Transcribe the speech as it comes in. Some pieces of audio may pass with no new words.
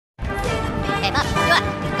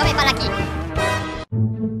Come fa laki?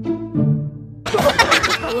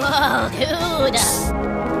 Wow, dude.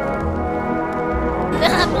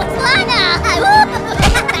 Botswana!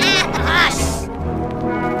 Gosh!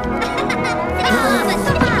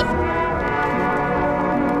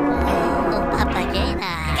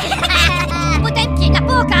 Papagena. Potenki na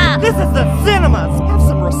poka! This is the cinemas! Have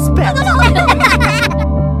some respect!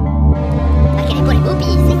 Perché le buone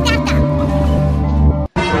boobies?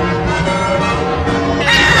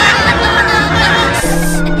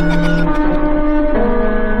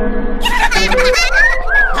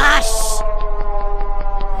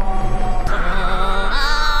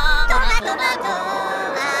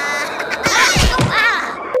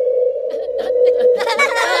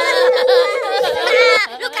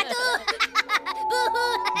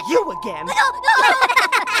 You again! No!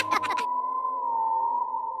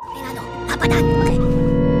 Milano, Papadan, okay.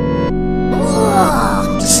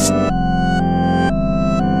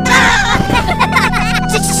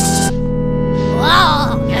 Wow!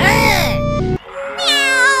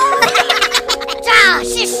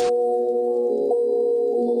 Shish!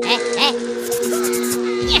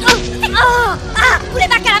 Pure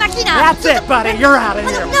manca la macchina! That's it, buddy! You're out of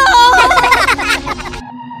here! No!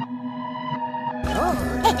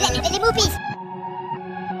 Les movies!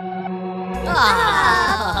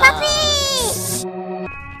 Papi!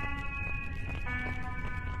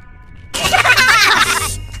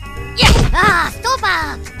 Stoppa!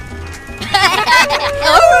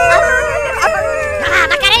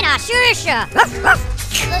 Macarena, shush!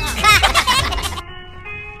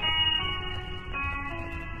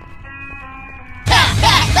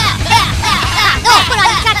 No, quello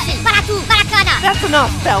ai cazzi! Para tu, paracana! That's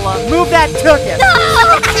enough, fella! Move that ticket!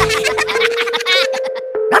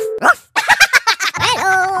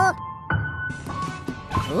 Hello!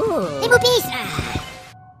 Les movies!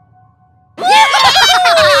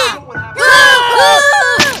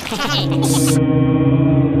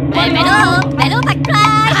 Hello,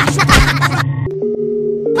 backflash!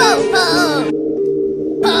 Po,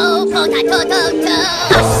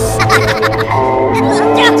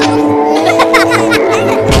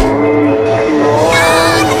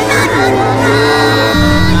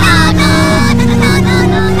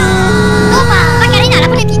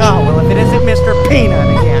 Oh, well, if it isn't Mr. Peanut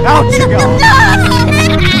again, out you go!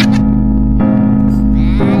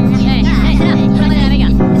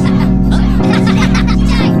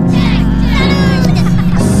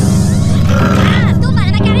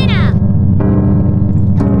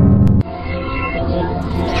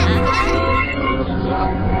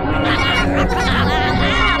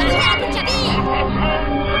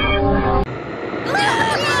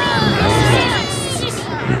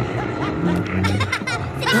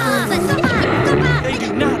 They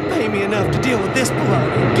do not pay me enough to deal with this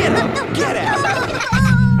baloney. Get out! Get out!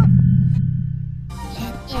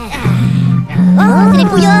 Oh, c'est les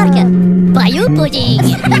bouillards! Bayou pudding!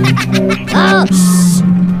 Oh!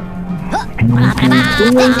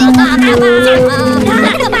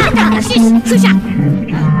 Choucha!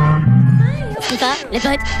 Snipa, les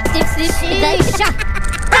potes! Snip, snip, choucha!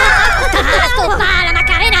 Stoppa la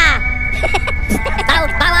macarena! Bow,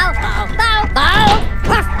 bow, bow, bow, bow!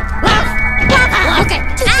 Okay.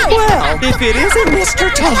 Well, if it isn't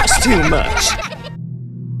Mr. Talks Too Much.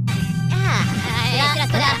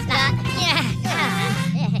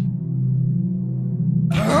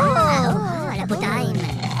 La bouteille.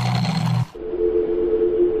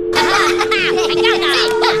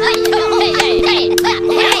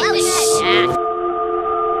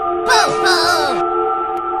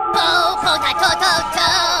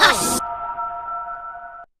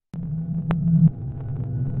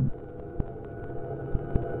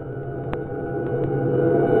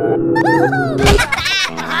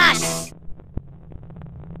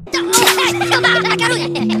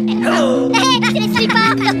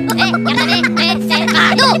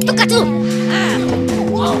 No, tocca tu!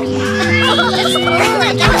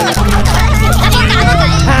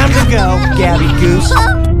 Time to go, Gabby Goose.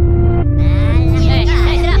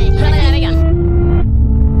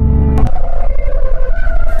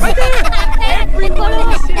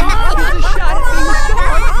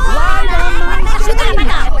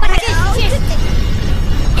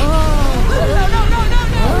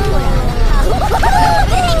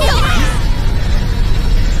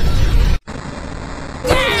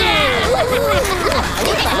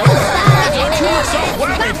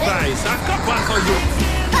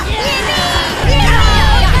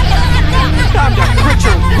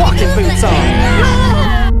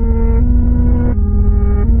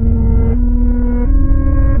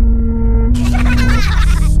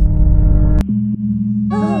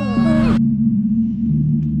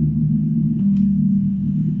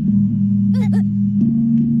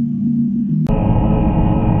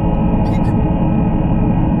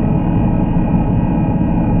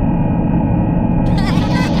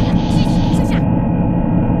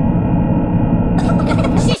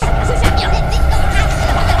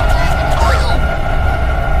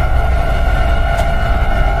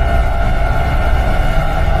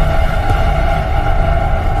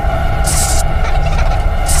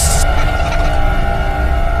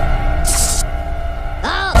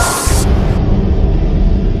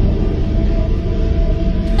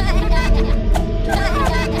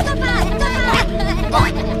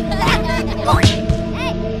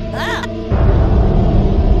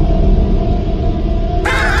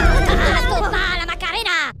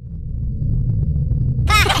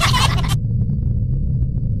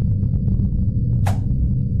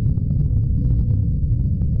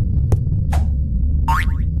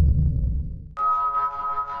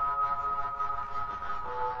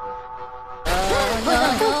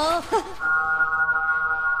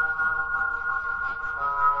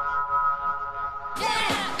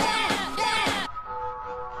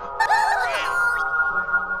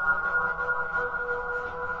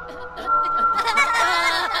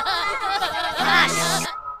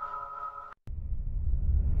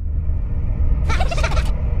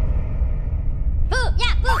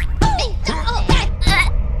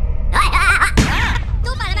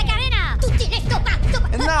 Toma la Macarena! Tutti ne stoppa!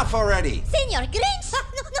 Enough already! Signor Grinch!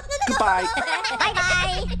 Goodbye! Bye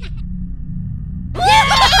bye!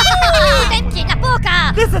 Senti la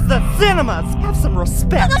boca! This is the cinemas! Have some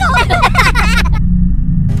respect!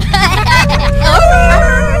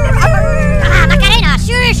 Macarena,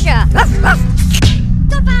 shush!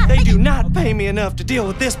 They do not pay me enough to deal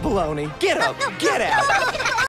with this baloney! Get up! Get out!